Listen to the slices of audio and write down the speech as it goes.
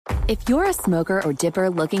If you're a smoker or dipper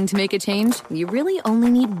looking to make a change, you really only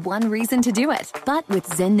need one reason to do it. But with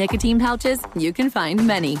Zyn nicotine pouches, you can find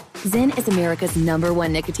many. Zyn is America's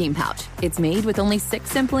 #1 nicotine pouch. It's made with only 6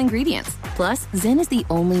 simple ingredients. Plus, Zyn is the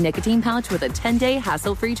only nicotine pouch with a 10-day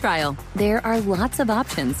hassle-free trial. There are lots of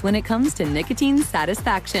options when it comes to nicotine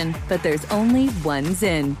satisfaction, but there's only one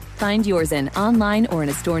Zyn. Find your Zyn online or in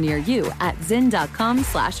a store near you at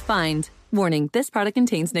zyn.com/find. Warning, this product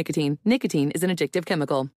contains nicotine. Nicotine is an addictive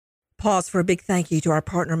chemical. Pause for a big thank you to our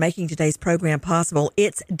partner making today's program possible.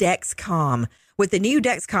 It's Dexcom. With the new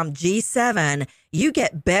Dexcom G7, you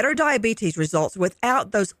get better diabetes results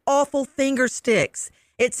without those awful finger sticks.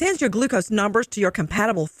 It sends your glucose numbers to your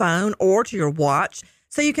compatible phone or to your watch,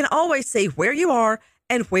 so you can always see where you are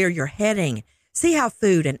and where you're heading. See how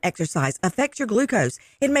food and exercise affects your glucose.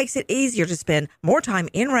 It makes it easier to spend more time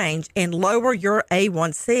in range and lower your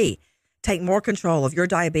A1C. Take more control of your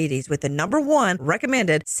diabetes with the #1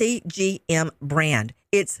 recommended CGM brand.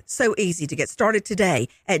 It's so easy to get started today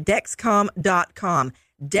at Dexcom.com.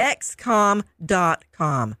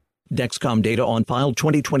 Dexcom.com. Dexcom data on file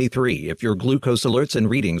 2023. If your glucose alerts and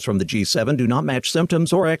readings from the G7 do not match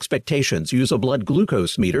symptoms or expectations, use a blood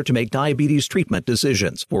glucose meter to make diabetes treatment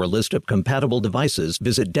decisions. For a list of compatible devices,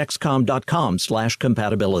 visit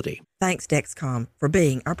Dexcom.com/compatibility. Thanks, Dexcom, for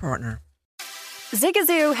being our partner.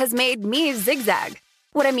 Zigazoo has made me zigzag.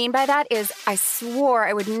 What I mean by that is I swore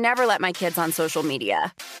I would never let my kids on social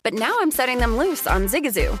media. But now I'm setting them loose on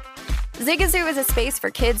Zigazoo. Zigazoo is a space for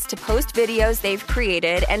kids to post videos they've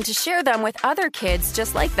created and to share them with other kids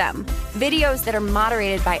just like them. Videos that are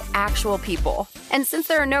moderated by actual people. And since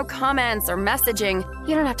there are no comments or messaging,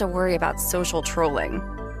 you don't have to worry about social trolling.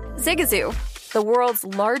 Zigazoo, the world's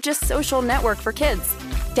largest social network for kids.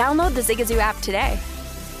 Download the Zigazoo app today.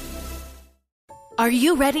 Are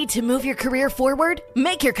you ready to move your career forward?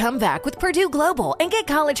 Make your comeback with Purdue Global and get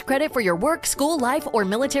college credit for your work, school, life, or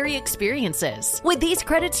military experiences. With these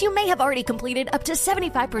credits, you may have already completed up to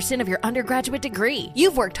 75% of your undergraduate degree.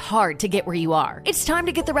 You've worked hard to get where you are. It's time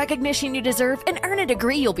to get the recognition you deserve and earn a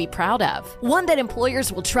degree you'll be proud of. One that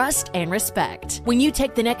employers will trust and respect. When you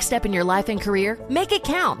take the next step in your life and career, make it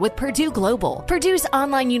count with Purdue Global, Purdue's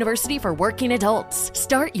online university for working adults.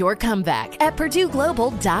 Start your comeback at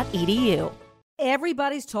purdueglobal.edu.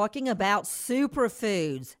 Everybody's talking about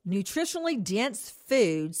superfoods, nutritionally dense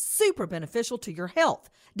foods, super beneficial to your health.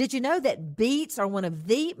 Did you know that beets are one of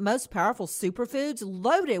the most powerful superfoods,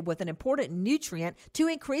 loaded with an important nutrient to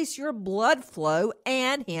increase your blood flow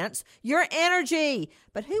and hence your energy?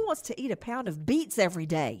 But who wants to eat a pound of beets every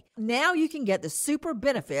day? Now you can get the super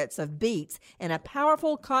benefits of beets in a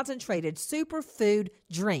powerful concentrated superfood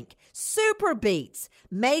drink. Super Beets,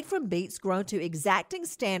 made from beets grown to exacting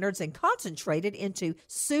standards and concentrated into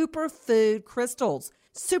superfood crystals.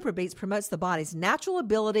 Super Beets promotes the body's natural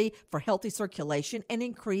ability for healthy circulation and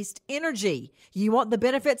increased energy. You want the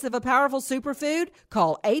benefits of a powerful superfood?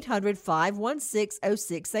 Call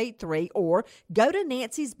 800-516-0683 or go to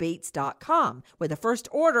nancysbeets.com. With the first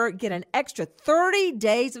order, get an extra 30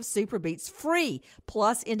 days of Super Beets free,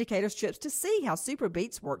 plus indicator strips to see how Super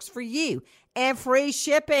Beets works for you. And free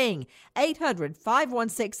shipping.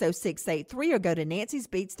 800-516-0683 or go to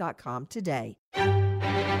nancysbeets.com today.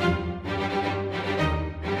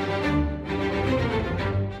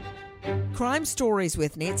 Crime Stories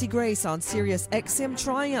with Nancy Grace on Sirius XM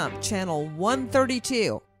Triumph, Channel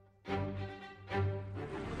 132.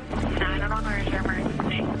 911 is your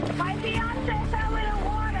emergency. My fiance fell in the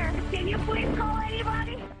water. Can you please call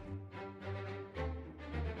anybody?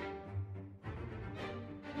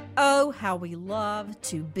 Oh, how we love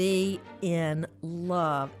to be in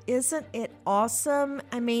love. Isn't it awesome?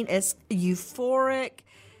 I mean, it's euphoric.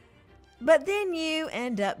 But then you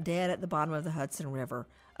end up dead at the bottom of the Hudson River.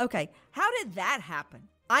 Okay, how did that happen?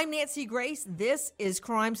 I'm Nancy Grace. This is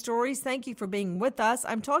Crime Stories. Thank you for being with us.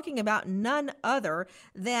 I'm talking about none other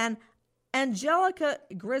than Angelica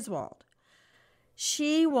Griswold.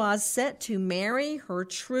 She was set to marry her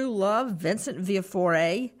true love, Vincent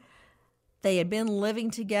Viaforé. They had been living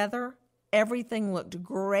together. Everything looked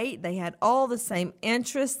great. They had all the same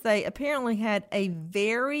interests. They apparently had a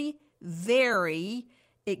very, very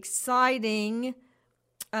exciting,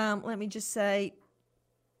 let me just say,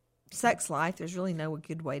 sex life. There's really no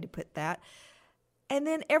good way to put that. And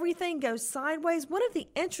then everything goes sideways. One of the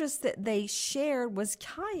interests that they shared was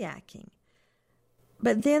kayaking.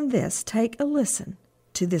 But then this, take a listen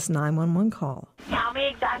to this 911 call. Tell me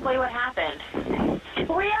exactly what happened.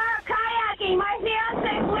 We are kayaking. My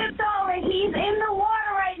fiance flipped over. He's in the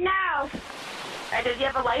water right now. Does he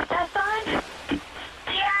have a life vest on?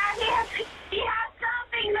 Yeah, he has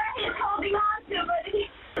something that he's holding on to, but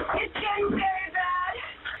it's getting very bad.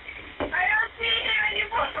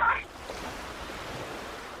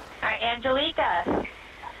 Angelica.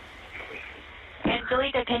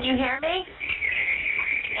 Angelica, can you hear me?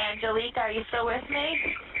 Angelica, are you still with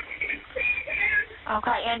me?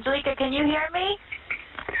 Okay, Angelica, can you hear me?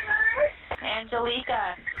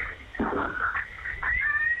 Angelica.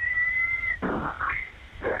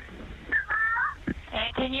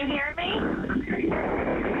 And can you hear me?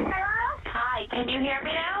 Hi, can you hear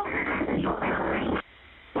me now?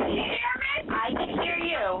 Can you hear me? I can hear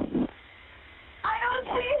you. I don't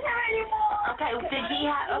see him anymore. Okay, did he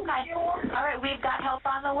have, okay. All right, we've got help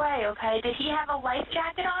on the way, okay? Did he have a life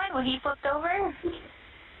jacket on when he flipped over?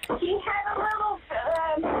 He had a little,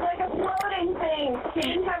 like a floating thing. He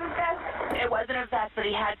didn't have a vest. It wasn't a vest, but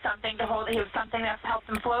he had something to hold. He was something that helped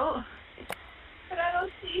him float. But I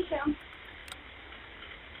don't see him.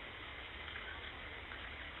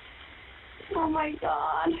 Oh, my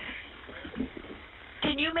God.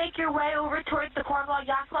 Can you make your way over towards the Cornwall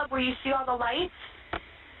Yacht Club where you see all the lights?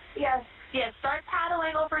 Yes. Yes, start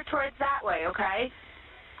paddling over towards that way, okay?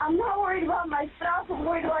 I'm not worried about myself. I'm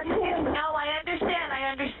worried about him. No, I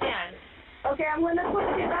understand. Okay, I'm going to put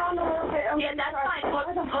you down a little bit. Yeah, that's fine.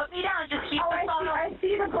 Put me down. Just keep the phone on. I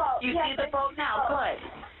see the boat. You see the boat now. Good.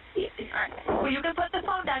 All right. Well, you can put the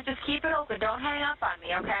phone down. Just keep it open. Don't hang up on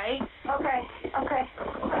me, okay? Okay.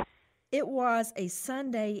 It was a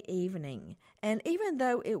Sunday evening, and even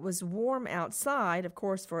though it was warm outside, of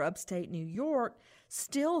course, for upstate New York,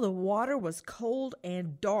 still the water was cold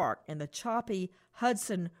and dark in the choppy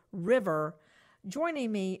Hudson River.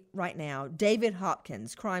 Joining me right now, David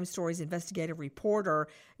Hopkins, Crime Stories investigative reporter.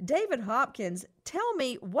 David Hopkins, tell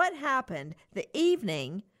me what happened the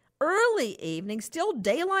early evening, still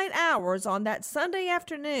daylight hours on that Sunday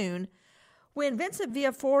afternoon when Vincent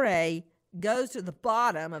Viafore goes to the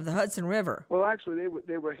bottom of the Hudson River. Well, actually,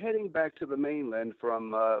 they were heading back to the mainland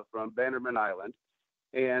from Bannerman Island,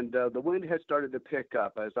 and the wind had started to pick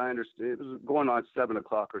up. As I understood, it was going on 7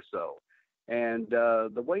 o'clock or so. And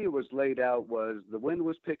the way it was laid out was the wind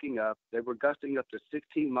was picking up. They were gusting up to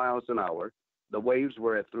 16 miles an hour. The waves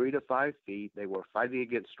were at 3 to 5 feet. They were fighting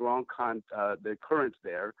against strong the currents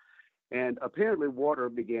there. And apparently water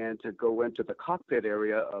began to go into the cockpit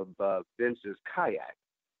area of Vince's kayak.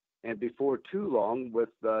 And before too long,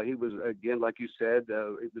 he was, again, like you said,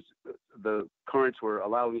 the currents were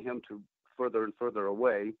allowing him to further and further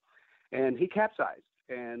away, and he capsized.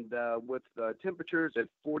 And with temperatures at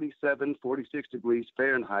 47, 46 degrees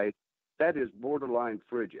Fahrenheit, that is borderline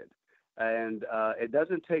frigid. And it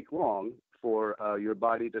doesn't take long for your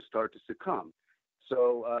body to start to succumb.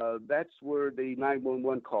 So that's where the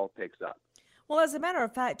 911 call picks up. Well, as a matter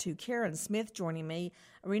of fact, too, Karen Smith joining me,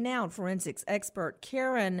 a renowned forensics expert.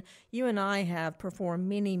 Karen, you and I have performed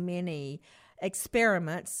many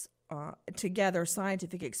experiments together,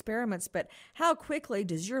 scientific experiments, but how quickly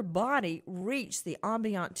does your body reach the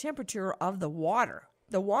ambient temperature of the water?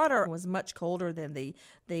 The water was much colder than the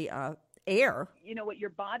air. You know what?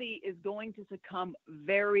 Your body is going to succumb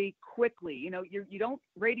very quickly. You know, you don't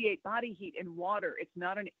radiate body heat in water. It's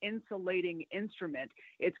not an insulating instrument.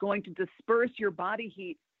 It's going to disperse your body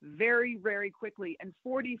heat very, very quickly. And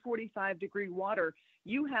 40, 45 degree water,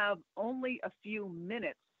 you have only a few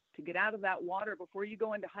minutes to get out of that water before you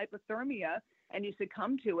go into hypothermia and you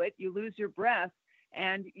succumb to it, you lose your breath,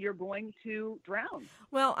 and you're going to drown.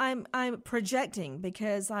 Well, I'm projecting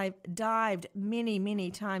because I've dived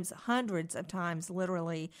many times, hundreds of times,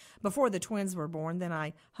 literally, before the twins were born. Then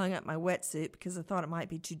I hung up my wetsuit because I thought it might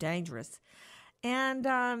be too dangerous.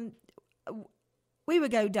 And we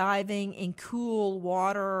would go diving in cool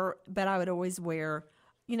water, but I would always wear,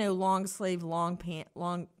 long sleeve,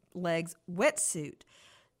 long legs wetsuit.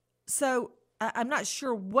 So I'm not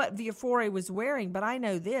sure what Viafore was wearing, but I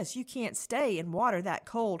know this. You can't stay in water that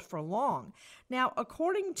cold for long. Now,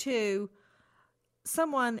 according to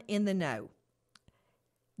someone in the know,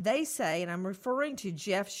 they say, and I'm referring to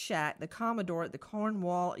Jeff Shack, the Commodore at the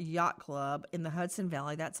Cornwall Yacht Club in the Hudson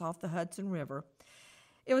Valley, that's off the Hudson River.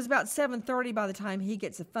 It was about 7:30 by the time he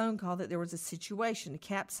gets a phone call that there was a situation, a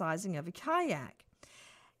capsizing of a kayak.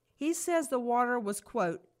 He says the water was,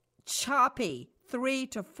 quote, choppy, 3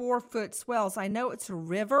 to 4 foot swells. I know it's a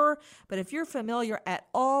river, but if you're familiar at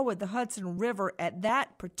all with the Hudson River at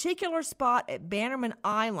that particular spot at Bannerman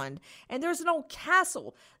Island, and there's an old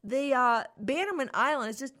castle, the Bannerman Island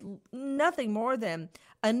is just nothing more than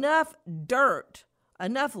enough dirt,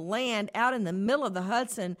 enough land out in the middle of the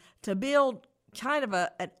Hudson to build kind of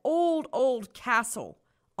an old castle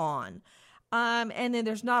on. And then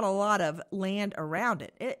there's not a lot of land around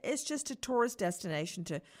it. It's just a tourist destination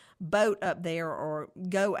to boat up there or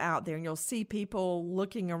go out there, and you'll see people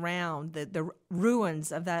looking around the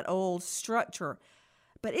ruins of that old structure.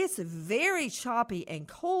 but it's very choppy and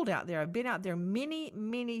cold out there. I've been out there many,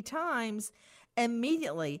 many times.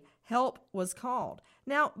 Immediately, help was called.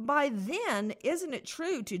 Now, by then, isn't it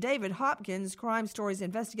true to David Hopkins, Crime Stories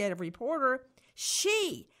investigative reporter,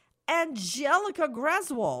 she, Angelica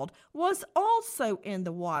Griswold, was also in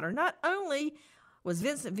the water. Not only was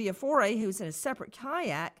Vincent Villafore, who's in a separate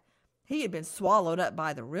kayak, he had been swallowed up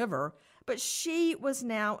by the river, but she was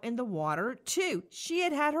now in the water, too. She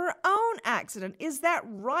had had her own accident. Is that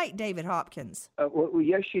right, David Hopkins? Well,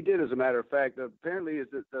 yes, she did, as a matter of fact. Apparently, as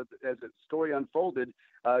the story unfolded,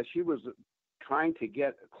 she was trying to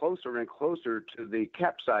get closer and closer to the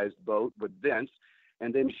capsized boat with Vince,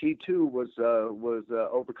 and then she, too, was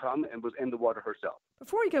overcome and was in the water herself.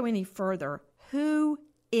 Before we go any further, who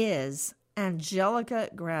is Angelica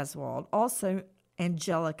Griswold, also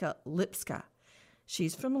Angelica Lipska?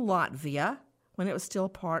 She's from Latvia when it was still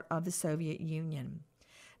part of the Soviet Union.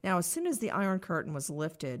 Now, as soon as the Iron Curtain was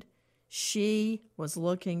lifted, she was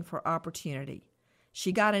looking for opportunity.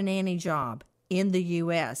 She got a nanny job in the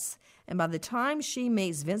U.S., and by the time she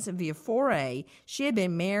meets Vincent Villafore, she had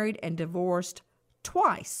been married and divorced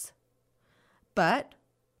twice. But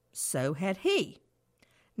so had he.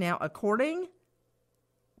 Now, according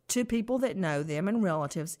to people that know them and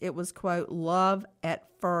relatives, it was, quote, love at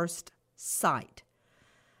first sight.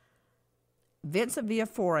 Vincent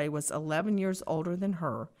Villafore was 11 years older than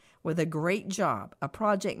her, with a great job, a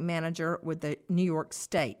project manager with the New York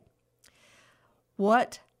State.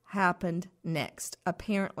 What happened next?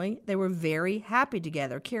 Apparently, they were very happy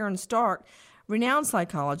together. Karen Stark, renowned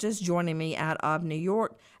psychologist, joining me out of New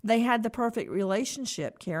York, they had the perfect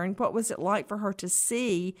relationship. Karen, what was it like for her to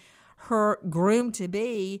see her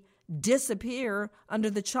groom-to-be disappear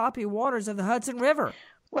under the choppy waters of the Hudson River?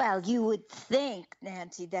 Well, you would think,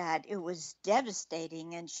 Nancy, that it was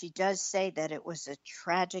devastating, and she does say that it was a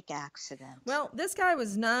tragic accident. Well, this guy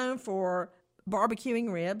was known for barbecuing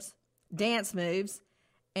ribs, dance moves,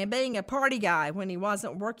 and being a party guy when he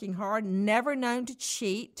wasn't working hard, never known to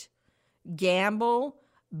cheat, gamble,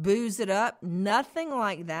 booze it up, nothing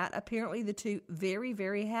like that. Apparently, the two very,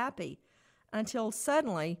 very happy until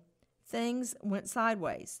suddenly things went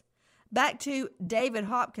sideways. Back to David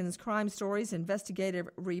Hopkins, Crime Stories investigative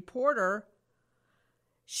reporter.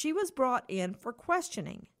 She was brought in for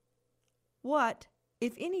questioning. What,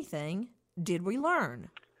 if anything, did we learn?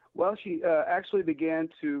 Well, she actually began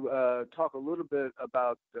to talk a little bit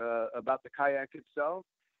about the kayak itself,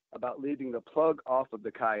 about leaving the plug off of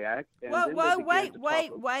the kayak. And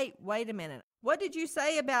wait a minute. What did you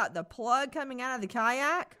say about the plug coming out of the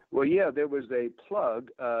kayak? Well, yeah, there was a plug.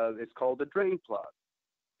 It's called a drain plug.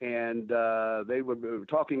 And they were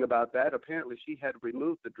talking about that. Apparently, she had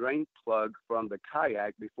removed the drain plug from the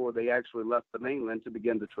kayak before they actually left the mainland to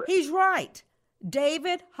begin the trip. He's right.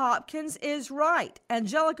 David Hopkins is right.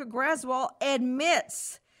 Angelica Griswold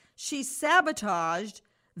admits she sabotaged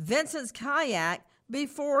Vincent's kayak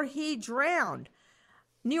before he drowned.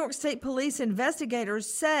 New York State Police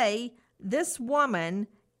investigators say this woman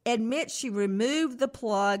admits she removed the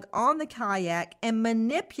plug on the kayak and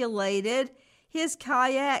manipulated his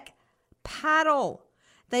kayak paddle.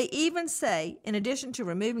 They even say, in addition to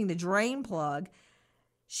removing the drain plug,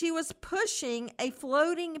 she was pushing a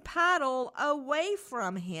floating paddle away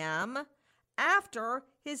from him after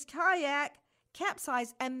his kayak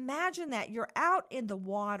capsized. Imagine that. You're out in the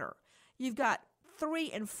water. You've got 3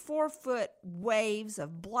 and 4 foot waves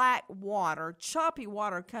of black water, choppy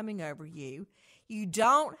water coming over you. You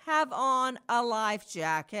don't have on a life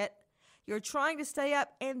jacket. You're trying to stay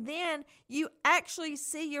up, and then you actually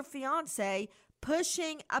see your fiance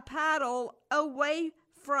pushing a paddle away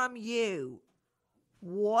from you.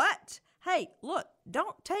 What? Hey, look,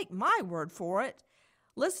 don't take my word for it.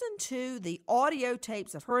 Listen to the audio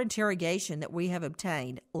tapes of her interrogation that we have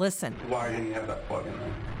obtained. Listen. Why didn't you have that plug in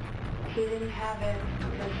there? He didn't have it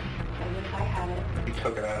because I wish I had it. He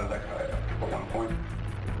took it out of that kayak at one point.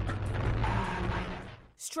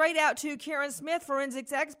 Straight out to Karen Smith,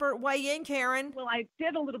 forensics expert. Weigh in, Karen. Well, I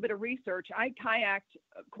did a little bit of research. I kayaked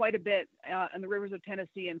quite a bit in the rivers of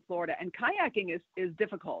Tennessee and Florida, and kayaking is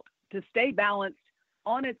difficult to stay balanced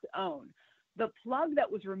on its own. The plug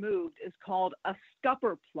that was removed is called a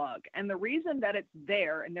scupper plug, and the reason that it's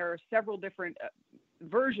there, and there are several different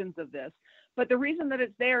versions of this, but the reason that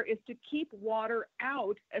it's there is to keep water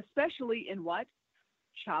out, especially in what?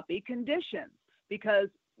 Choppy conditions, because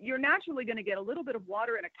you're naturally going to get a little bit of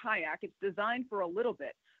water in a kayak. It's designed for a little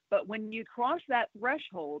bit. But when you cross that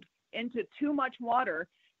threshold into too much water,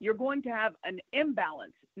 you're going to have an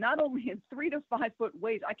imbalance, not only in 3 to 5 foot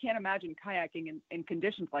waves. I can't imagine kayaking in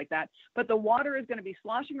conditions like that, but the water is going to be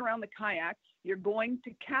sloshing around the kayak. You're going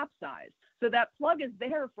to capsize. So that plug is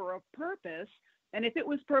there for a purpose. And if it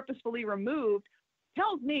was purposefully removed,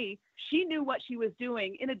 tells me she knew what she was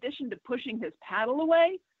doing in addition to pushing his paddle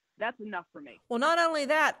away. That's enough for me. Well, not only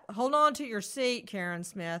that, hold on to your seat, Karen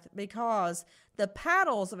Smith, because the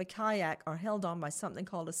paddles of a kayak are held on by something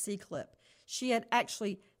called a C-clip. She had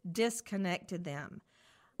actually disconnected them.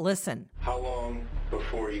 Listen. How long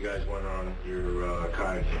before you guys went on your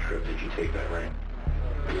kayaking trip did you take that ring?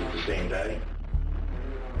 Was it the same day?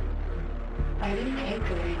 I didn't take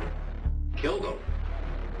the ring. Killed him.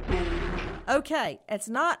 Okay, it's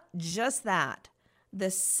not just that. The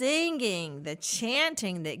singing, the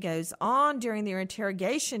chanting that goes on during their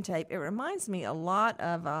interrogation tape, it reminds me a lot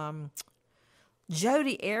of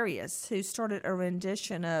Jodi Arias, who started a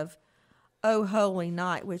rendition of Oh Holy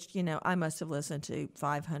Night, which, I must have listened to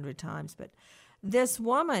 500 times. But this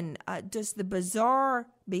woman, just the bizarre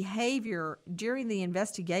behavior during the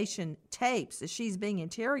investigation tapes as she's being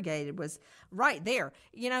interrogated was right there.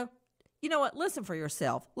 You know what? Listen for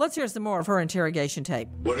yourself. Let's hear some more of her interrogation tape.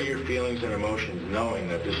 What are your feelings and emotions knowing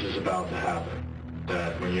that this is about to happen?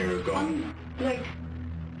 That when you're going... like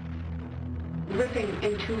ripping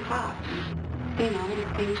in 2 halves.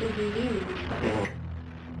 Angels and demons.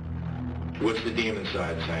 What's the demon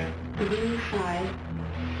side saying? The demon side?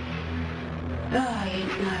 Oh,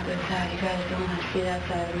 it's not a good side. You guys don't want to see that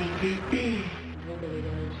side of me. Nobody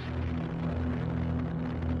does.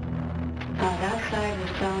 That side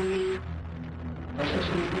was telling me, just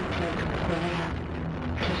let it happen.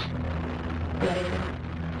 Just let it go.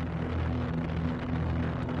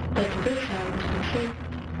 But the good side was saying,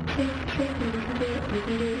 take me, we can do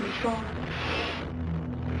it, we're strong.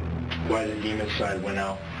 Why the demon side went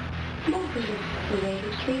out? Well, because of the way he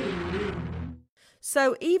was treating me.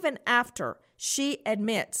 So even after she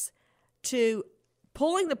admits to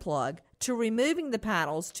pulling the plug, to removing the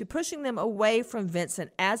paddles, to pushing them away from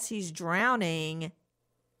Vincent as he's drowning,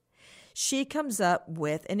 she comes up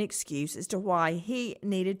with an excuse as to why he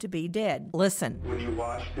needed to be dead. Listen. When you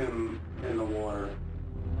watched him in the water,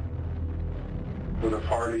 was a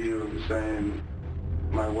part of you saying,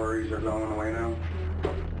 my worries are going away now,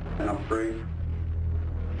 and I'm free?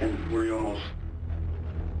 And were you almost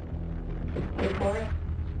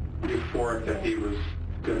euphoric that he was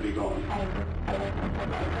going to be gone?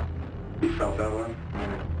 You felt that way?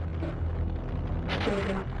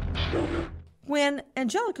 Still do. When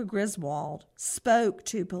Angelica Griswold spoke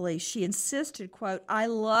to police, she insisted, quote, I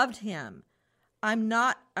loved him. I'm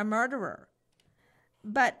not a murderer.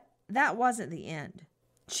 But that wasn't the end.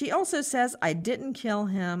 She also says, I didn't kill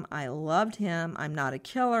him. I loved him. I'm not a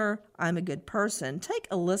killer. I'm a good person. Take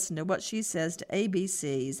a listen to what she says to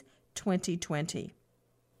ABC's 2020.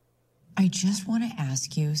 I just want to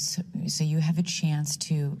ask you, so you have a chance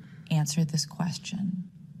to answer this question.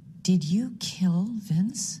 Did you kill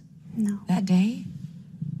Vince? No. That day?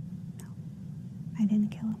 No, I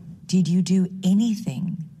didn't kill him. Did you do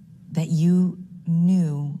anything that you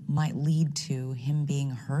knew might lead to him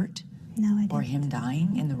being hurt? No, I didn't. Or him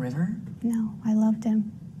dying in the river? No, I loved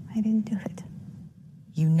him. I didn't do it.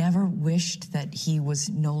 You never wished that he was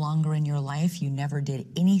no longer in your life? You never did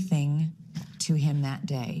anything to him that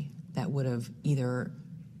day that would have either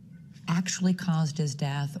actually caused his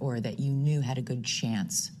death or that you knew had a good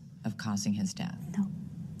chance of causing his death? No,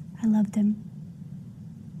 I loved him.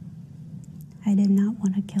 I did not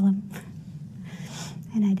want to kill him.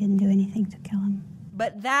 And I didn't do anything to kill him.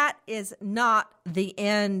 But that is not the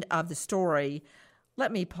end of the story.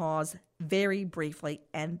 Let me pause very briefly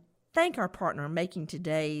and thank our partner in making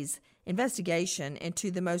today's investigation into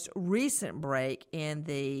the most recent break in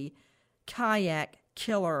the kayak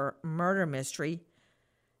killer murder mystery,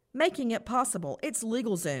 making it possible. It's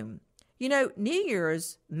LegalZoom. You know, New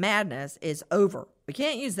Year's madness is over. We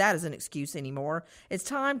can't use that as an excuse anymore. It's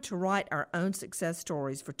time to write our own success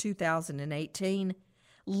stories for 2018.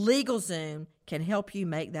 LegalZoom can help you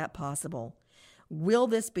make that possible. Will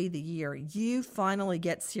this be the year you finally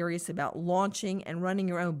get serious about launching and running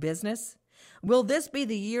your own business? Will this be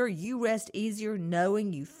the year you rest easier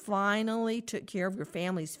knowing you finally took care of your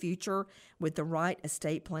family's future with the right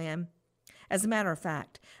estate plan? As a matter of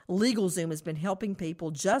fact, LegalZoom has been helping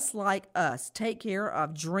people just like us take care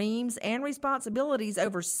of dreams and responsibilities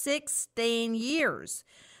over 16 years.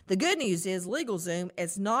 The good news is LegalZoom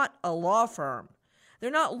is not a law firm. They're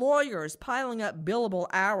not lawyers piling up billable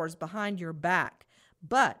hours behind your back,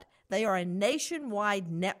 but They are a nationwide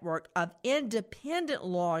network of independent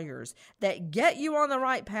lawyers that get you on the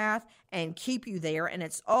right path and keep you there, and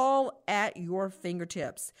it's all at your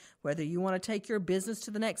fingertips. Whether you want to take your business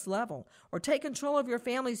to the next level or take control of your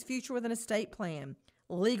family's future with an estate plan,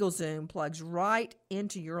 LegalZoom plugs right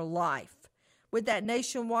into your life. With that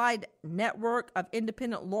nationwide network of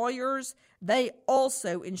independent lawyers, they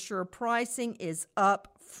also ensure pricing is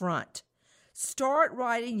up front. Start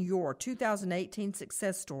writing your 2018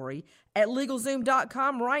 success story at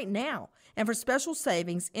LegalZoom.com right now. And for special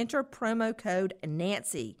savings, enter promo code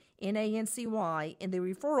Nancy, Nancy, in the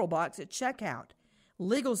referral box at checkout.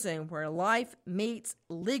 LegalZoom, where life meets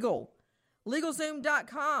legal.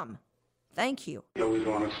 LegalZoom.com. Thank you. You always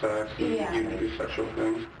wanted sex? Yeah. You do sexual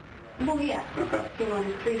things? Well, yeah. Okay. He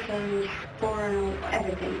wanted threesomes, porno,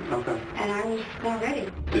 everything. Okay. And I was not ready.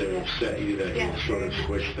 Did it upset you that he sort of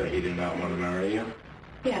switched, that he did not want to marry you?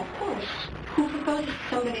 Yeah, of course. Who proposes to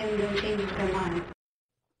somebody and then changes their mind?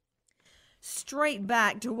 Straight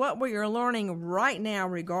back to what we are learning right now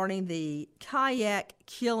regarding the kayak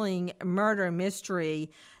killing murder mystery,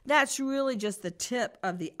 that's really just the tip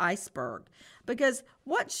of the iceberg. Because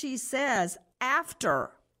what she says after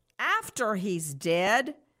he's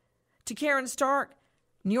dead to Karen Stark,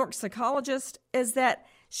 New York psychologist, is that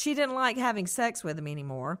she didn't like having sex with him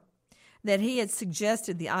anymore, that he had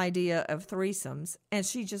suggested the idea of threesomes, and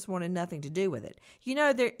she just wanted nothing to do with it. You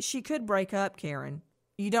know, she could break up, Karen.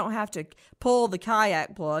 You don't have to pull the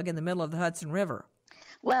kayak plug in the middle of the Hudson River.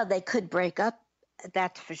 Well, they could break up,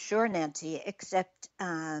 that's for sure, Nancy, except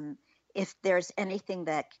if there's anything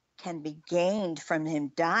that can be gained from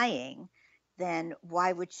him dying, then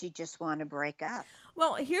why would she just want to break up?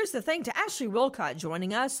 Well, here's the thing. To Ashley Wilcott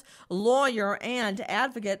joining us, lawyer and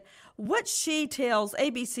advocate, what she tells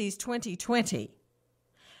ABC's 2020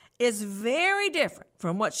 is very different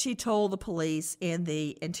from what she told the police in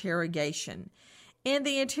the interrogation. In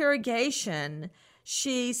the interrogation,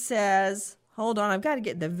 she says, hold on, I've got to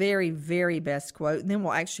get the very, very best quote, and then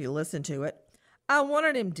we'll actually listen to it. I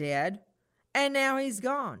wanted him dead, and now he's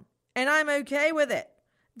gone, and I'm okay with it.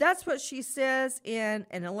 That's what she says in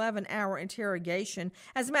an 11-hour interrogation.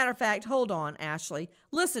 As a matter of fact, hold on, Ashley.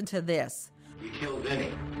 Listen to this. You killed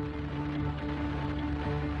Vinny.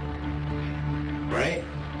 Right?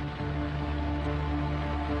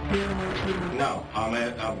 No, I'm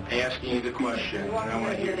asking you the question. And I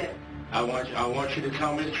want to hear it. I want you to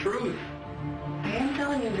tell me the truth. I am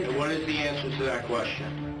telling you the truth. What is the answer to that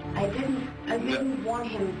question? I didn't want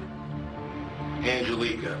him.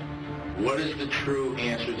 Angelica, what is the true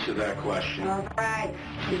answer to that question? All right,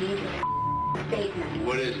 you need a statement.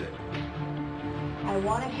 What is it? I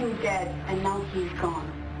wanted him dead, and now he's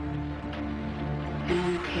gone. And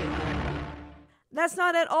I'm okay with it. That's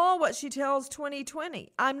not at all what she tells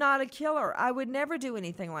 2020. I'm not a killer. I would never do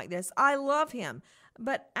anything like this. I love him.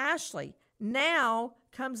 But Ashley, now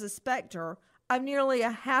comes the specter of nearly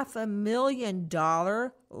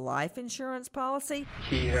 $500,000 life insurance policy.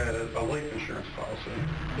 He had a life insurance policy.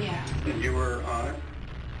 Yeah. And you were on it?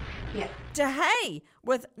 Yeah. To hey,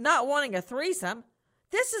 with not wanting a threesome,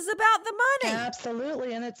 this is about the money.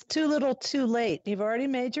 Absolutely, and it's too little too late. You've already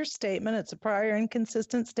made your statement. It's a prior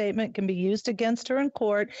inconsistent statement, can be used against her in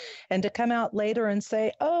court, and to come out later and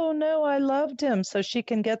say, oh, no, I loved him, so she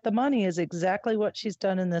can get the money is exactly what she's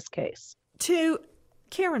done in this case. To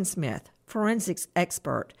Karen Smith, forensics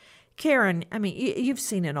expert. Karen, I mean, you've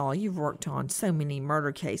seen it all. You've worked on so many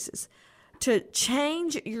murder cases. To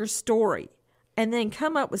change your story and then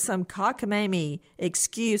come up with some cockamamie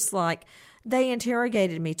excuse like, they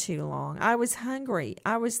interrogated me too long. I was hungry.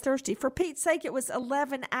 I was thirsty. For Pete's sake, it was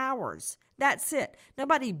 11 hours. That's it.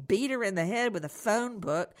 Nobody beat her in the head with a phone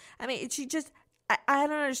book. I mean, she just, I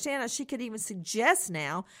don't understand how she could even suggest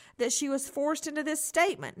now that she was forced into this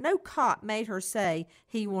statement. No cop made her say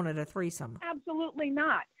he wanted a threesome. Absolutely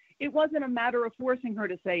not. It wasn't a matter of forcing her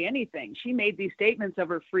to say anything. She made these statements of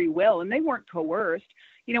her free will, and they weren't coerced.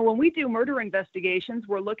 You know, when we do murder investigations,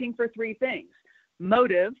 we're looking for three things: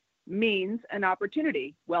 motive, means, and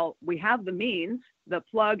opportunity. Well, we have the means, the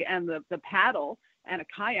plug and the paddle and a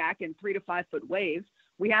kayak in 3 to 5 foot waves.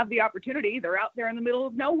 We have the opportunity. They're out there in the middle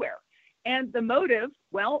of nowhere. And the motive,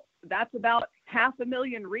 well, that's about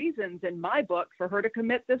 500,000 reasons in my book for her to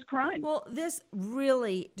commit this crime. Well, this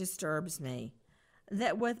really disturbs me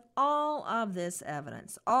that with all of this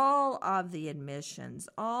evidence, all of the admissions,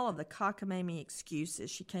 all of the cockamamie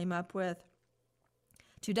excuses she came up with,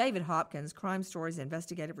 to David Hopkins, Crime Stories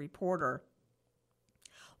investigative reporter,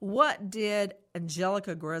 what did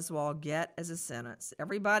Angelica Griswold get as a sentence?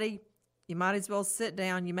 Everybody, you might as well sit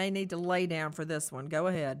down. You may need to lay down for this one. Go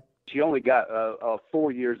ahead. She only got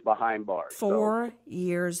 4 years behind bars. 4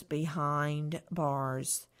 years behind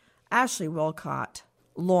bars. Ashley Wilcott,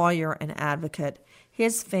 lawyer and advocate,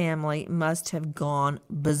 his family must have gone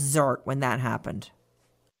berserk when that happened.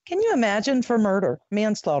 Can you imagine for murder,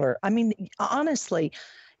 manslaughter? I mean, honestly,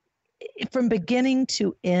 from beginning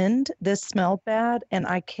to end, this smelled bad. And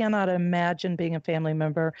I cannot imagine being a family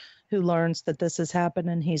member who learns that this has happened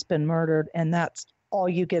and he's been murdered. And that's all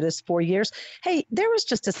you get is 4 years. Hey, there was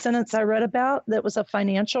just a sentence I read about that was a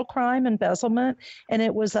financial crime, embezzlement, and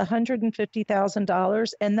it was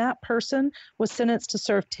 $150,000. And that person was sentenced to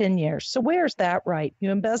serve 10 years. So where's that right? You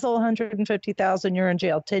embezzle $150,000, you're in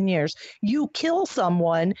jail 10 years. You kill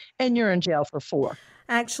someone and you're in jail for 4.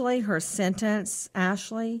 Actually, her sentence,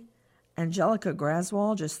 Ashley, Angelica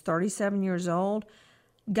Griswold, just 37 years old,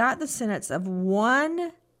 got the sentence of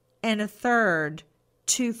 1 1/3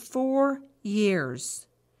 to 4 years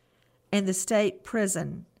in the state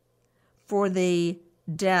prison for the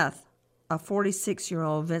death of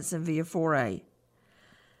 46-year-old Vincent Villafore.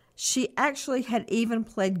 She actually had even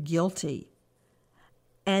pled guilty,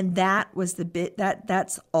 and that was the bit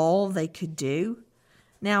that's all they could do.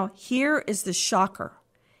 Now, here is the shocker.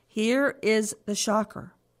 Here is the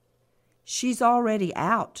shocker. She's already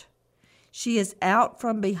out. She is out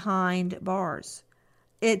from behind bars.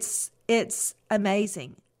 It's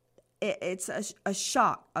amazing. It's a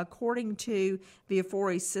shock. According to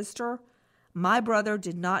Villafore's sister, my brother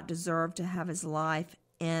did not deserve to have his life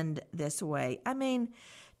end this way. I mean,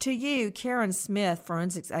 to you, Karen Smith,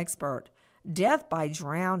 forensics expert, death by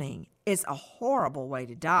drowning is a horrible way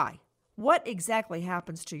to die. What exactly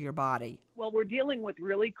happens to your body? Well, we're dealing with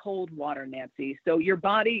really cold water, Nancy. So your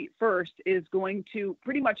body first is going to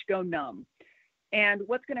pretty much go numb. And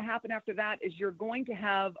what's going to happen after that is you're going to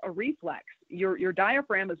have a reflex. Your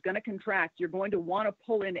diaphragm is going to contract. You're going to want to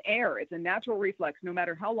pull in air. It's a natural reflex. No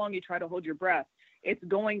matter how long you try to hold your breath, it's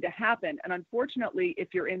going to happen. And unfortunately,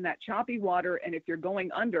 if you're in that choppy water and if you're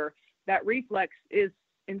going under, that reflex is,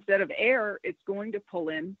 instead of air, it's going to pull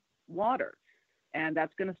in water. And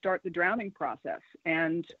that's going to start the drowning process.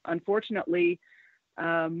 And unfortunately,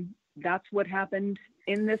 that's what happened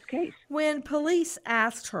in this case. When police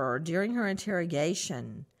asked her during her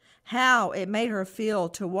interrogation how it made her feel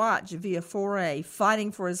to watch Villafore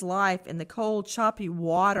fighting for his life in the cold, choppy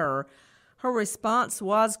water, her response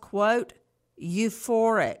was, quote,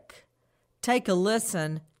 euphoric. Take a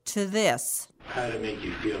listen to this. How did it make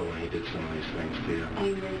you feel when he did some of these things to you?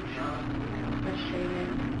 Angry, frustrated.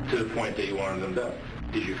 To the point that you wanted them done.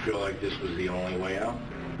 Did you feel like this was the only way out?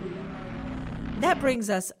 That brings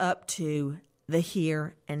us up to the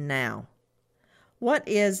here and now. What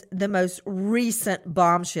is the most recent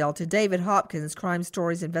bombshell to David Hopkins, Crime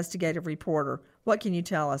Stories investigative reporter? What can you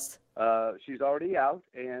tell us? She's already out,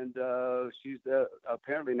 and she's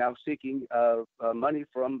apparently now seeking money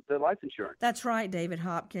from the life insurance. That's right, David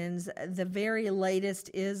Hopkins. The very latest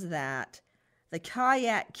is that the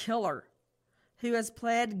kayak killer who has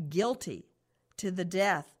pled guilty to the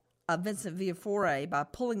death of Vincent Villafore by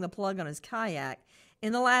pulling the plug on his kayak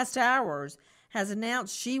in the last hours has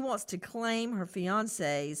announced she wants to claim her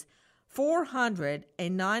fiancé's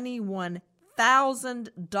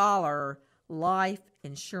 $491,000 life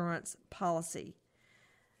insurance policy.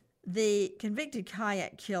 The convicted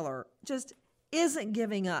kayak killer just isn't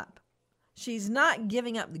giving up. She's not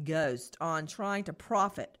giving up the ghost on trying to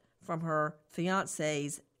profit from her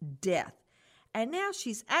fiancé's death. And now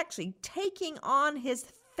she's actually taking on his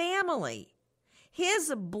family,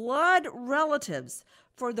 his blood relatives,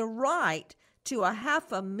 for the right to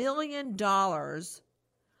 $500,000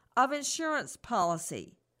 of insurance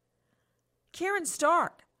policy. Karen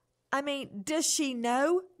Stark, I mean, does she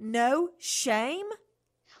know no shame?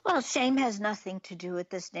 Well, shame has nothing to do with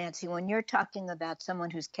this, Nancy. When you're talking about someone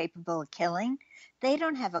who's capable of killing, they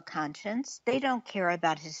don't have a conscience. They don't care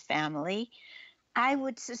about his family. I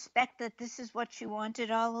would suspect that this is what she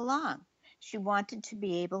wanted all along. She wanted to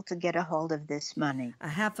be able to get a hold of this money.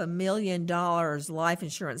 $500,000 life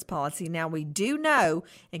insurance policy. Now, we do know,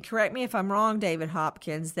 and correct me if I'm wrong, David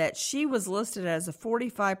Hopkins, that she was listed as a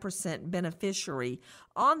 45% beneficiary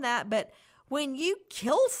on that. But when you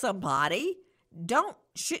kill somebody,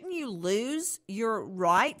 shouldn't you lose your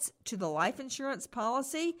rights to the life insurance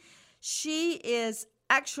policy? She is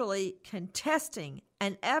actually contesting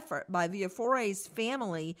an effort by Villafore's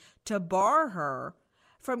family to bar her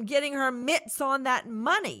from getting her mitts on that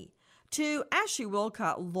money. To Ashley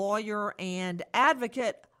Wilcott, lawyer and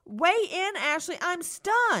advocate, weigh in, Ashley. I'm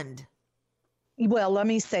stunned. Well, let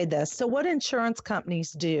me say this. So what insurance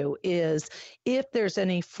companies do is if there's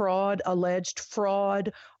any fraud, alleged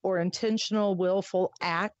fraud, or intentional willful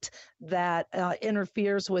act that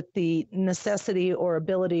interferes with the necessity or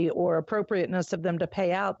ability or appropriateness of them to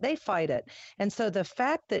pay out, they fight it. And so the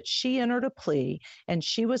fact that she entered a plea and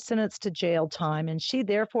she was sentenced to jail time and she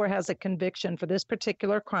therefore has a conviction for this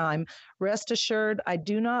particular crime, rest assured, I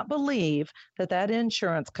do not believe that that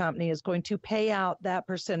insurance company is going to pay out that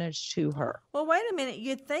percentage to her. Well, wait a minute.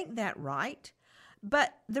 You'd think that, right?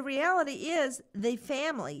 But the reality is the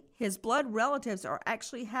family, his blood relatives, are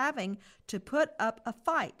actually having to put up a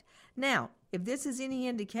fight. Now, if this is any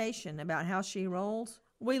indication about how she rolls,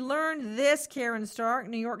 we learned this, Karen Stark,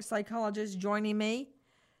 New York psychologist, joining me.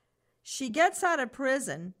 She gets out of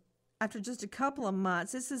prison after just a couple of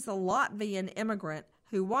months. This is a Latvian immigrant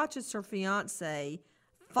who watches her fiancé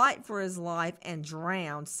fight for his life and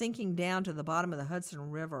drown, sinking down to the bottom of the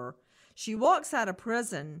Hudson River. She walks out of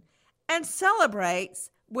prison and celebrates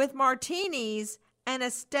with martinis and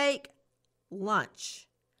a steak lunch.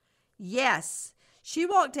 Yes, she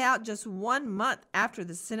walked out just 1 month after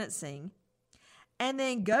the sentencing and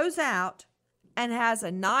then goes out and has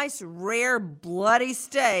a nice, rare, bloody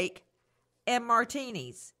steak and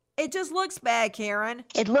martinis. It just looks bad, Karen.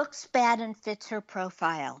 It looks bad and fits her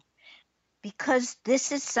profile because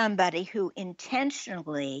this is somebody who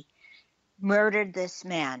intentionally murdered this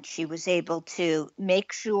man. She was able to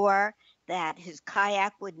make sure that his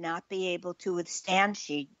kayak would not be able to withstand.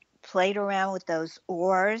 She played around with those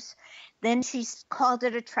oars. Then she called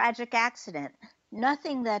it a tragic accident.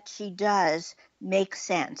 Nothing that she does makes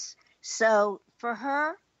sense. So for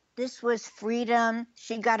her, this was freedom.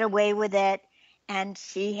 She got away with it. And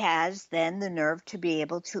she has then the nerve to be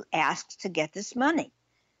able to ask to get this money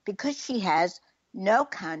because she has no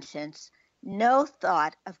conscience, no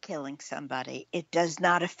thought of killing somebody. It does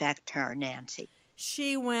not affect her, Nancy.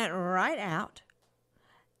 She went right out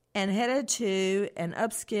and headed to an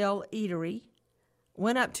upscale eatery,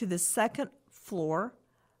 went up to the second floor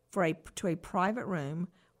to a private room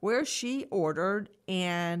where she ordered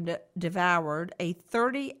and devoured a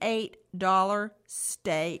 $38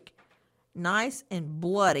 steak, nice and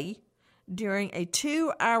bloody, during a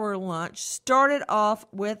 2-hour lunch, started off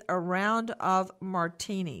with a round of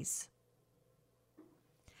martinis.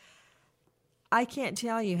 I can't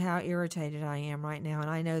tell you how irritated I am right now, and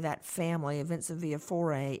I know that family of Vincent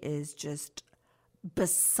Villafore is just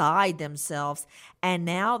beside themselves, and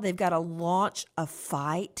now they've got to launch a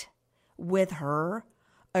fight with her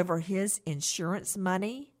over his insurance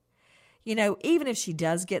money. You know, even if she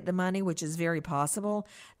does get the money, which is very possible,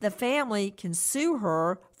 the family can sue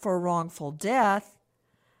her for wrongful death.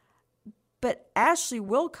 But Ashley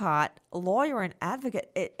Wilcott, lawyer and advocate,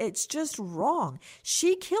 it's just wrong.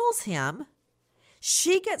 She kills him.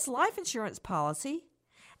 She gets life insurance policy,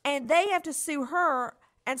 and they have to sue her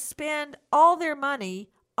and spend all their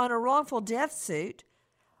money on a wrongful death suit.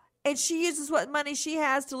 And she uses what money she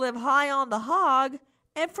has to live high on the hog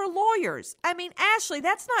and for lawyers. I mean, Ashley,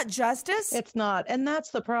 that's not justice. It's not. And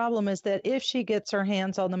that's the problem, is that if she gets her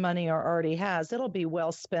hands on the money or already has, it'll be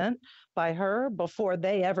well spent by her before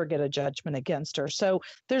they ever get a judgment against her. So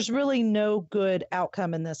there's really no good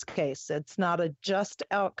outcome in this case. It's not a just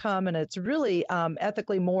outcome, and it's really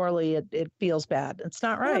ethically, morally, it feels bad. It's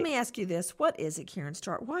not right. Well, let me ask you this. What is it, Karen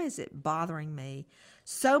Stark? Why is it bothering me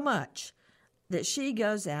so much that she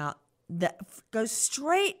goes out, that goes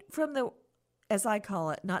straight from the, as I call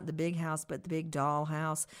it, not the big house, but the big doll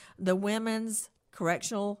house, the women's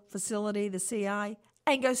correctional facility, the CI,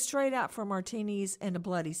 and goes straight out for martinis and a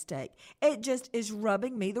bloody steak? It just is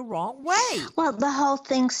rubbing me the wrong way. Well, the whole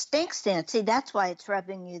thing stinks, Nancy. That's why it's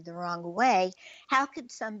rubbing you the wrong way. How could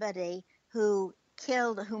somebody who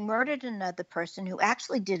murdered another person, who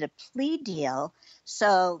actually did a plea deal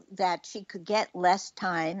so that she could get less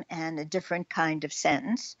time and a different kind of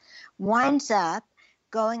sentence, winds up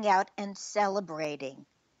going out and celebrating,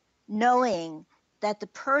 knowing that the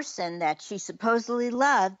person that she supposedly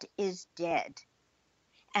loved is dead?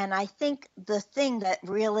 And I think the thing that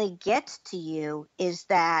really gets to you is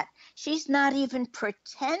that she's not even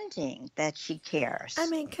pretending that she cares. I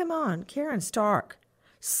mean, come on, Karen Stark.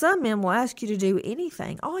 Some men will ask you to do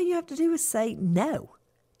anything. All you have to do is say no.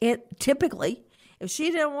 Typically, if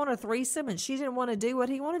she didn't want a threesome and she didn't want to do what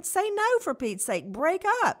he wanted, say no, for Pete's sake. Break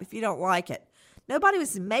up if you don't like it. Nobody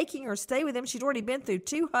was making her stay with him. She'd already been through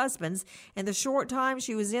 2 husbands in the short time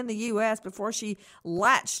she was in the U.S. before she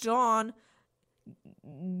latched on,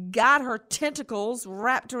 got her tentacles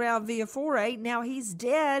wrapped around Villafore. Now he's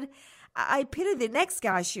dead. I pity the next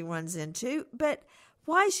guy she runs into. But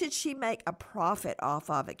Why should she make a profit off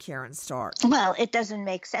of it, Karen Stark? Well, it doesn't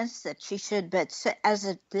make sense that she should, but as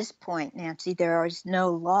of this point, Nancy, there is no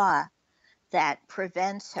law that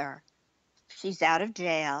prevents her. She's out of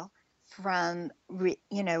jail from,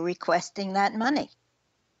 requesting that money.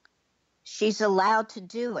 She's allowed to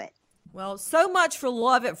do it. Well, so much for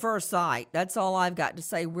love at first sight. That's all I've got to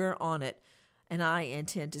say. We're on it. And I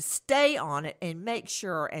intend to stay on it and make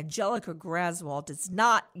sure Angelica Griswold does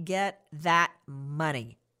not get that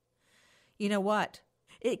money. You know what?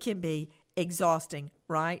 It can be exhausting,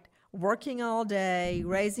 right? Working all day,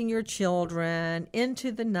 raising your children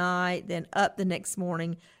into the night, then up the next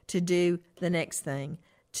morning to do the next thing,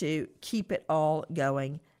 to keep it all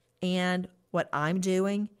going. And what I'm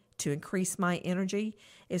doing to increase my energy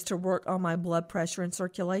is to work on my blood pressure and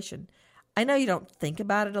circulation. I know you don't think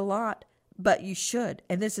about it a lot, but you should,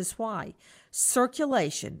 and this is why.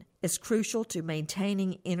 Circulation is crucial to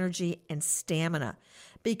maintaining energy and stamina,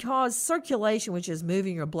 because circulation, which is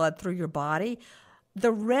moving your blood through your body,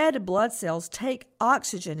 the red blood cells take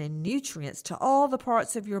oxygen and nutrients to all the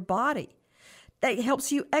parts of your body. That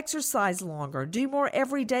helps you exercise longer, do more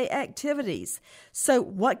everyday activities. So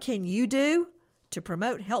what can you do to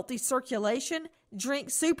promote healthy circulation? Drink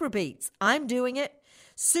Super Beets. I'm doing it.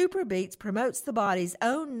 Super Beets promotes the body's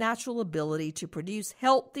own natural ability to produce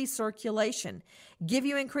healthy circulation, give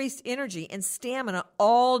you increased energy and stamina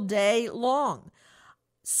all day long.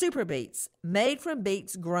 Super Beets, made from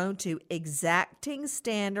beets grown to exacting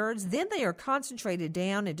standards, then they are concentrated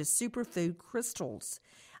down into superfood crystals.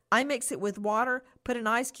 I mix it with water, put an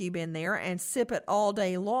ice cube in there, and sip it all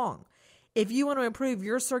day long. If you want to improve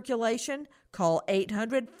your circulation, call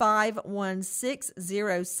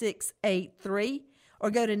 800-516-0683 or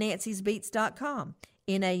go to nancysbeets.com,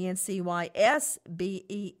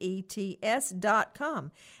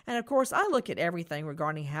 NANCYSBEETS.com. And of course, I look at everything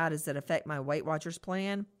regarding how does it affect my Weight Watchers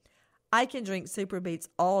plan. I can drink Super Beets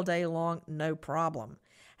all day long, no problem.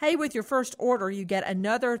 Hey, with your first order, you get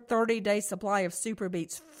another 30-day supply of Super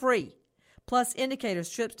Beets free, plus indicator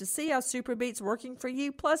strips to see how Super Beets working for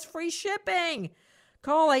you, plus free shipping.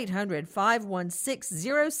 Call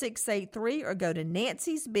 800-516-0683 or go to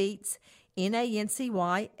Nancy's Beets,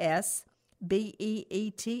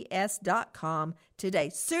 NANCYSBEETS.com today.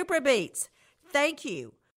 Super Beets, thank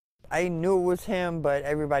you. I knew it was him, but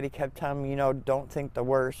everybody kept telling me, don't think the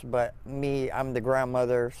worst. But me, I'm the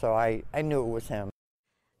grandmother, so I knew it was him.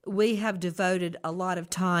 We have devoted a lot of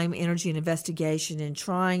time, energy, and investigation in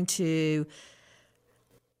trying to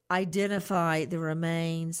identify the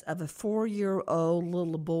remains of a 4-year-old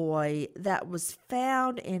little boy that was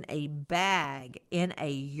found in a bag in a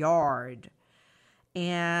yard.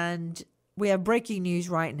 And we have breaking news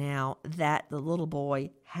right now that the little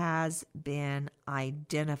boy has been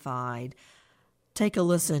identified. Take a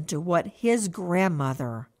listen to what his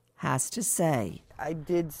grandmother has to say. I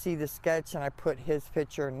did see the sketch, and I put his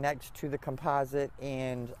picture next to the composite,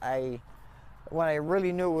 and when I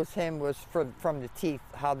really knew it was him was from the teeth,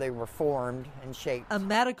 how they were formed and shaped. A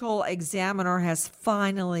medical examiner has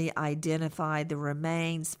finally identified the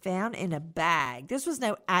remains found in a bag. This was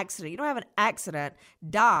no accident. You don't have an accident,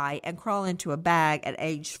 die, and crawl into a bag at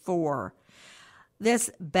age 4. This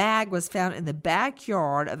bag was found in the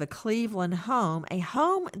backyard of a Cleveland home, a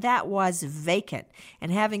home that was vacant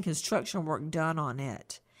and having construction work done on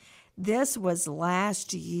it. This was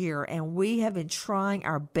last year, and we have been trying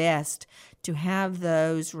our best to have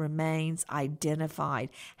those remains identified.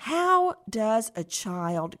 How does a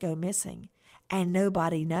child go missing and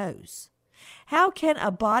nobody knows? How can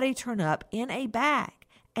a body turn up in a bag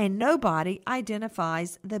and nobody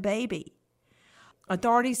identifies the baby?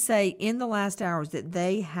 Authorities say in the last hours that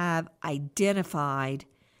they have identified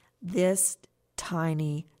this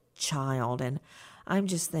tiny child. And I'm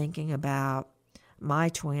just thinking about my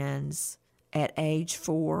twins at age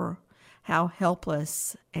 4, how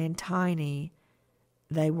helpless and tiny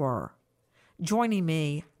they were. Joining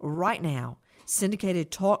me right now, syndicated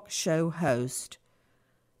talk show host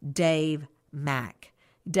Dave Mack.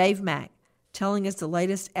 Dave Mack, telling us the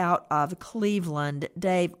latest out of Cleveland.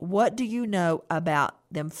 Dave, what do you know about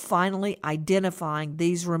them finally identifying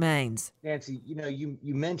these remains? Nancy, you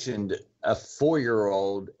mentioned a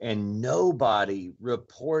 4-year-old and nobody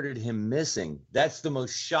reported him missing. That's the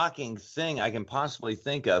most shocking thing I can possibly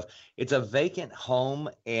think of. It's a vacant home,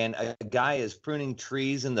 and a guy is pruning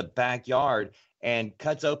trees in the backyard and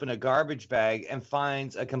cuts open a garbage bag and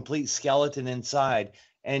finds a complete skeleton inside.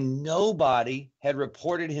 And nobody had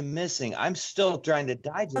reported him missing. I'm still trying to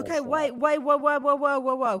digest. Okay, wait,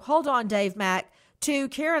 whoa. Hold on, Dave Mack. To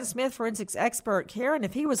Karen Smith, forensics expert. Karen,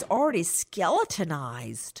 if he was already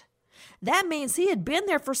skeletonized, That means he had been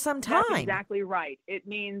there for some time. That's exactly right. It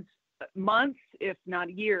means months, if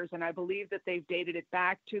not years, and I believe that they've dated it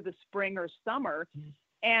back to the spring or summer.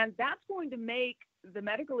 And that's going to make the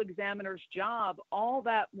medical examiner's job all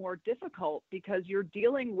that more difficult because you're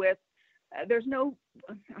dealing with, there's no,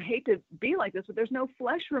 I hate to be like this, but there's no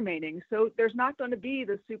flesh remaining. So there's not going to be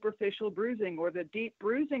the superficial bruising or the deep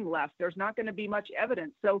bruising left. There's not going to be much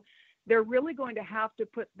evidence. So they're really going to have to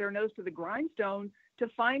put their nose to the grindstone to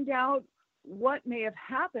find out what may have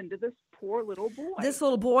happened to this poor little boy. This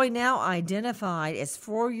little boy, now identified as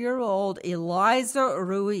 4-year-old Eliza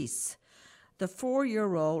Ruiz. The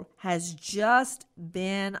 4-year-old has just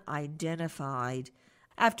been identified.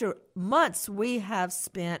 After months we have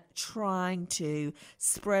spent trying to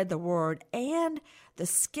spread the word, and the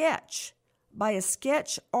sketch by a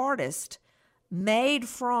sketch artist made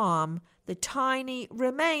from the tiny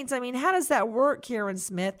remains. I mean, how does that work, Karen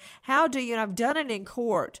Smith? How do you, and I've done it in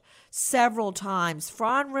court several times,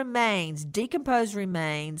 from remains, decomposed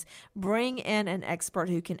remains, bring in an expert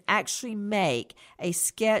who can actually make a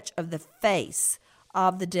sketch of the face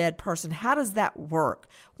of the dead person. How does that work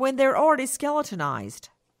when they're already skeletonized?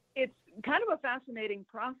 It's kind of a fascinating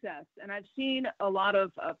process, and I've seen a lot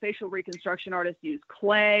of facial reconstruction artists use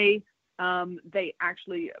clay. They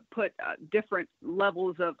actually put different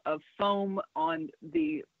levels of foam on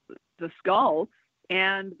the skull,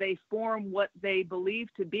 and they form what they believe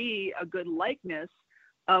to be a good likeness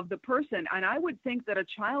of the person. And I would think that a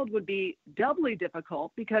child would be doubly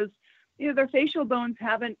difficult because, you know, their facial bones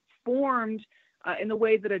haven't formed in the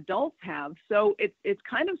way that adults have. So it's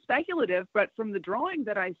kind of speculative, but from the drawing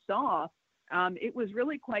that I saw, it was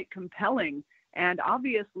really quite compelling. And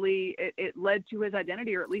obviously, it led to his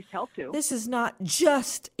identity, or at least helped to. This is not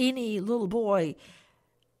just any little boy.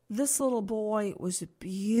 This little boy was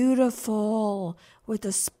beautiful, with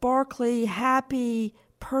a sparkly, happy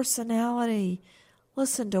personality.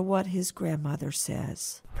 Listen to what his grandmother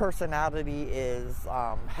says. Personality is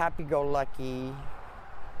happy-go-lucky.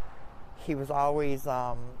 He was always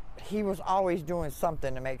doing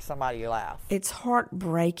something to make somebody laugh. It's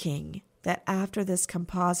heartbreaking that after this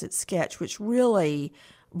composite sketch, which really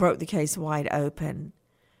broke the case wide open,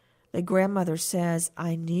 the grandmother says,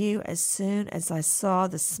 I knew as soon as I saw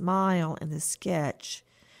the smile in the sketch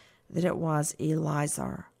that it was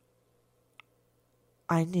Eliza.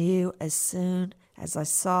 I knew as soon as I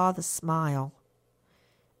saw the smile,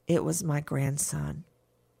 it was my grandson.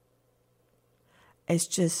 It's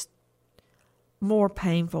just more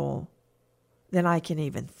painful than I can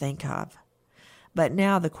even think of. But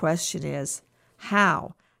now the question is,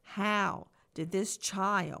 how did this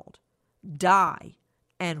child die,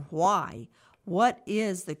 and why? What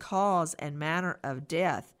is the cause and manner of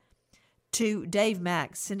death? To Dave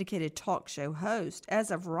Mack, syndicated talk show host,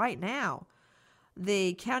 as of right now,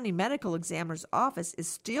 the county medical examiner's office is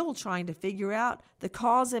still trying to figure out the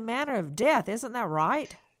cause and manner of death. Isn't that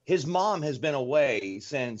right? His mom has been away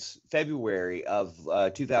since February of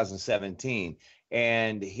 2017.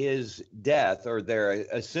 And his death, or they're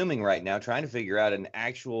assuming right now, trying to figure out an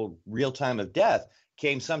actual real time of death,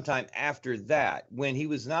 came sometime after that, when he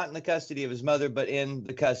was not in the custody of his mother, but in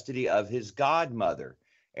the custody of his godmother.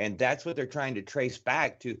 And that's what they're trying to trace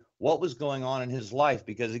back to, what was going on in his life.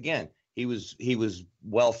 Because again, he was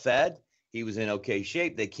well fed, he was in okay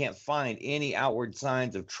shape. They can't find any outward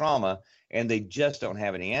signs of trauma, and they just don't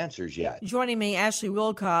have any answers yet. Joining me, Ashley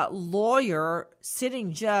Wilcott, lawyer,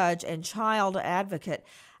 sitting judge, and child advocate.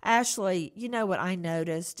 Ashley, you know what I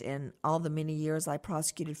noticed in all the many years I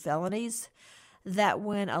prosecuted felonies? That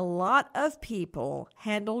when a lot of people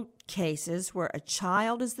handle cases where a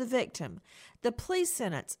child is the victim, the plea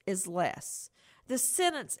sentence is less. The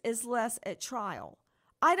sentence is less at trial.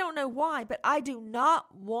 I don't know why, but I do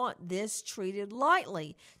not want this treated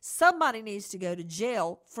lightly. Somebody needs to go to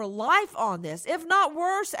jail for life on this, if not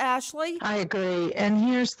worse, Ashley. I agree. And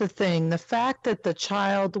here's the thing. The fact that the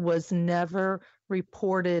child was never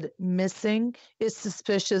reported missing is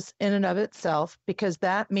suspicious in and of itself, because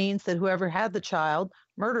that means that whoever had the child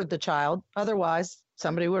murdered the child. Otherwise,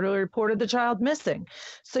 somebody would have reported the child missing.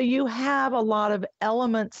 So you have a lot of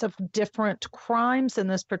elements of different crimes in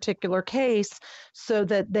this particular case so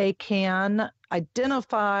that they can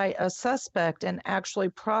identify a suspect and actually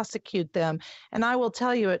prosecute them. And I will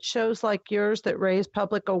tell you, it shows like yours that raise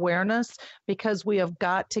public awareness, because we have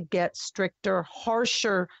got to get stricter,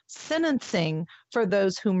 harsher sentencing for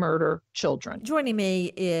those who murder children. Joining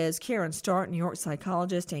me is Karen Stark, New York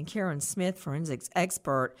psychologist, and Karen Smith, forensics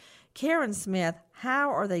expert. Karen Smith,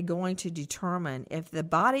 how are they going to determine if the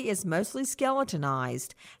body is mostly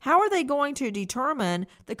skeletonized? How are they going to determine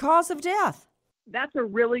the cause of death? That's a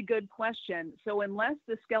really good question. So unless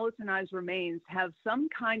the skeletonized remains have some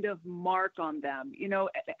kind of mark on them,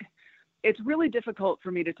 it's really difficult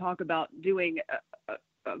for me to talk about doing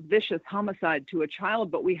a vicious homicide to a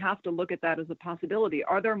child, but we have to look at that as a possibility.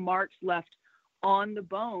 Are there marks left on the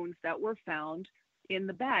bones that were found in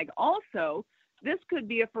the bag? Also, this could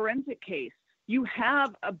be a forensic case. You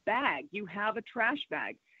have a bag, you have a trash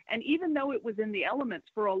bag. And even though it was in the elements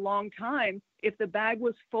for a long time, if the bag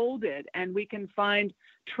was folded and we can find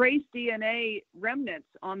trace DNA remnants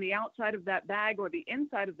on the outside of that bag or the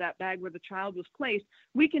inside of that bag where the child was placed,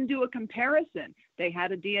 we can do a comparison. They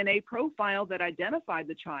had a DNA profile that identified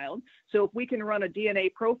the child. So if we can run a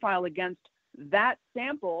DNA profile against that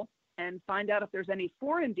sample and find out if there's any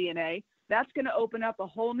foreign DNA, that's going to open up a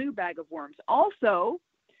whole new bag of worms. Also,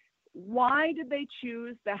 why did they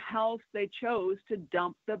choose the house they chose to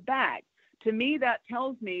dump the bag? To me, that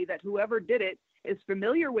tells me that whoever did it is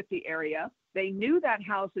familiar with the area. They knew that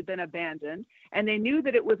house had been abandoned, and they knew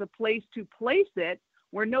that it was a place to place it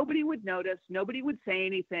where nobody would notice, nobody would say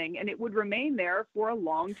anything, and it would remain there for a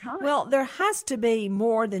long time. Well, there has to be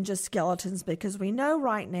more than just skeletons, because we know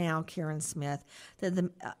right now, Karen Smith, that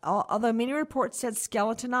although many reports said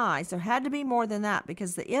skeletonized, there had to be more than that,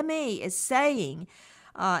 because the ME is saying,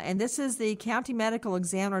 and this is the county medical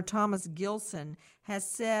examiner, Thomas Gilson, has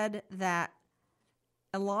said that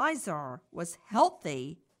Eliezer was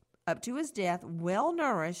healthy up to his death,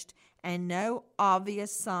 well-nourished, and no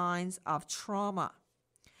obvious signs of trauma.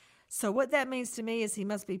 So what that means to me is he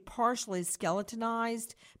must be partially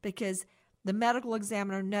skeletonized, because the medical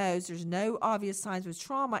examiner knows there's no obvious signs of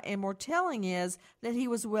trauma, and more telling is that he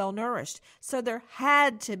was well-nourished. So there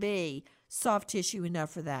had to be soft tissue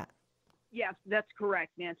enough for that. Yes, that's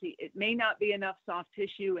correct, Nancy. It may not be enough soft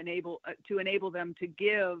tissue to enable them to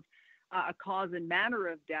give a cause and manner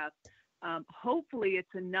of death. Hopefully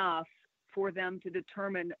it's enough for them to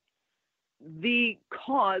determine the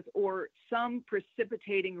cause or some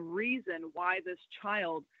precipitating reason why this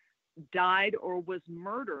child died or was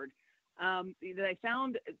murdered. They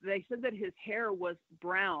said that his hair was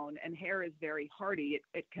brown, and hair is very hardy.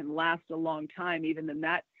 It can last a long time, even in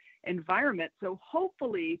that environment. So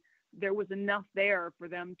hopefully there was enough there for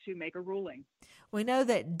them to make a ruling. We know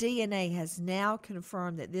that DNA has now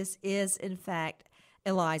confirmed that this is, in fact,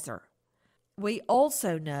 Eliezer. We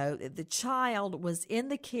also know that the child was in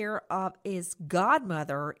the care of his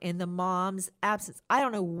godmother in the mom's absence. I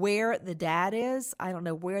don't know where the dad is. I don't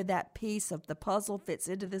know where that piece of the puzzle fits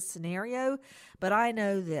into this scenario, but I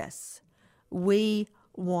know this. We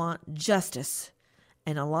want justice,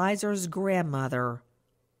 and Eliezer's grandmother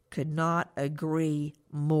could not agree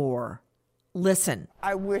more. Listen.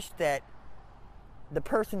 I wish that the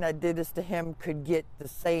person that did this to him could get the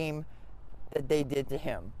same that they did to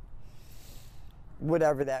him,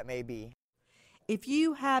 whatever that may be. If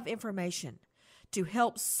you have information to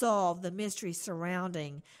help solve the mystery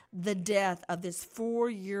surrounding the death of this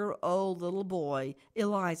 4-year-old little boy,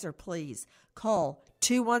 Eliezer, please call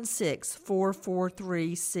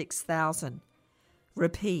 216-443-6000.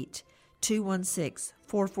 Repeat,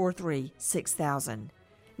 216-443-6000.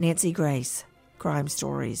 Nancy Grace, Crime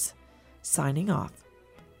Stories, signing off.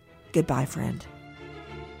 Goodbye, friend.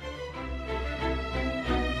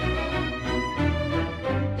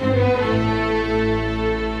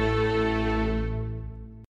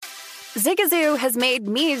 Zigazoo has made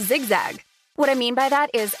me zigzag. What I mean by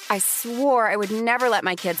that is I swore I would never let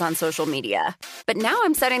my kids on social media, but now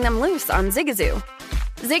I'm setting them loose on Zigazoo.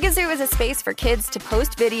 Zigazoo is a space for kids to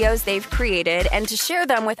post videos they've created and to share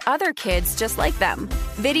them with other kids just like them.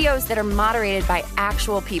 Videos that are moderated by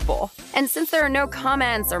actual people. And since there are no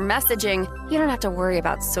comments or messaging, you don't have to worry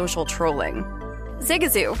about social trolling.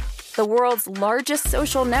 Zigazoo, the world's largest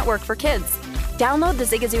social network for kids. Download the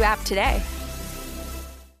Zigazoo app today.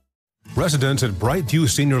 Residents at Brightview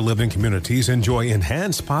Senior Living Communities enjoy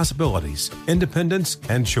enhanced possibilities, independence,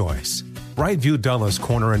 and choice. Brightview Dulles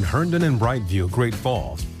Corner in Herndon and Brightview, Great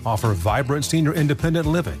Falls, offer vibrant senior independent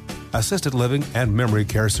living, assisted living, and memory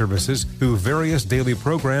care services through various daily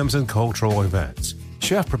programs and cultural events.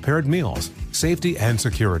 Chef-prepared meals, safety and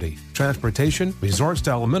security, transportation,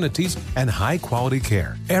 resort-style amenities, and high-quality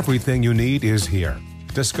care. Everything you need is here.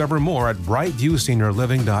 Discover more at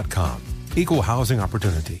brightviewseniorliving.com. Equal housing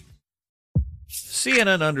opportunity.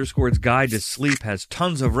 CNN_'s Guide to Sleep has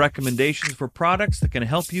tons of recommendations for products that can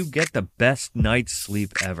help you get the best night's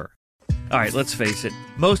sleep ever. Alright, let's face it,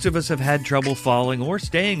 most of us have had trouble falling or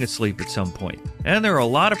staying asleep at some point, and there are a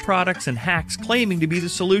lot of products and hacks claiming to be the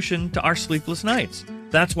solution to our sleepless nights.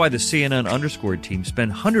 That's why the CNN_ team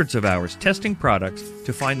spend hundreds of hours testing products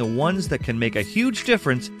to find the ones that can make a huge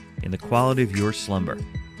difference in the quality of your slumber.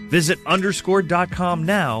 Visit underscore.com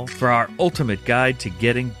now for our ultimate guide to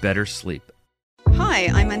getting better sleep. Hi,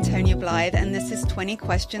 I'm Antonia Blythe, and this is 20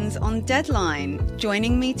 Questions on Deadline.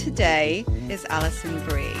 Joining me today is Alison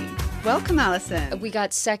Brie. Welcome, Alison. We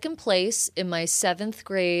got second place in my 7th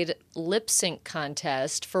grade lip sync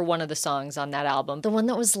contest for one of the songs on that album. The one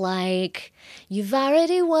that was like, "You've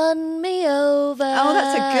already won me over." Oh,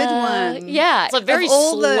 that's a good one. Yeah. It's like very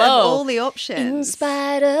slow. Of all the options. In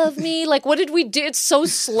spite of me. Like, what did we do? It's so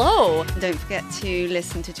slow. Don't forget to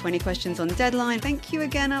listen to 20 Questions on Deadline. Thank you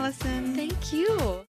again, Alison. Thank you.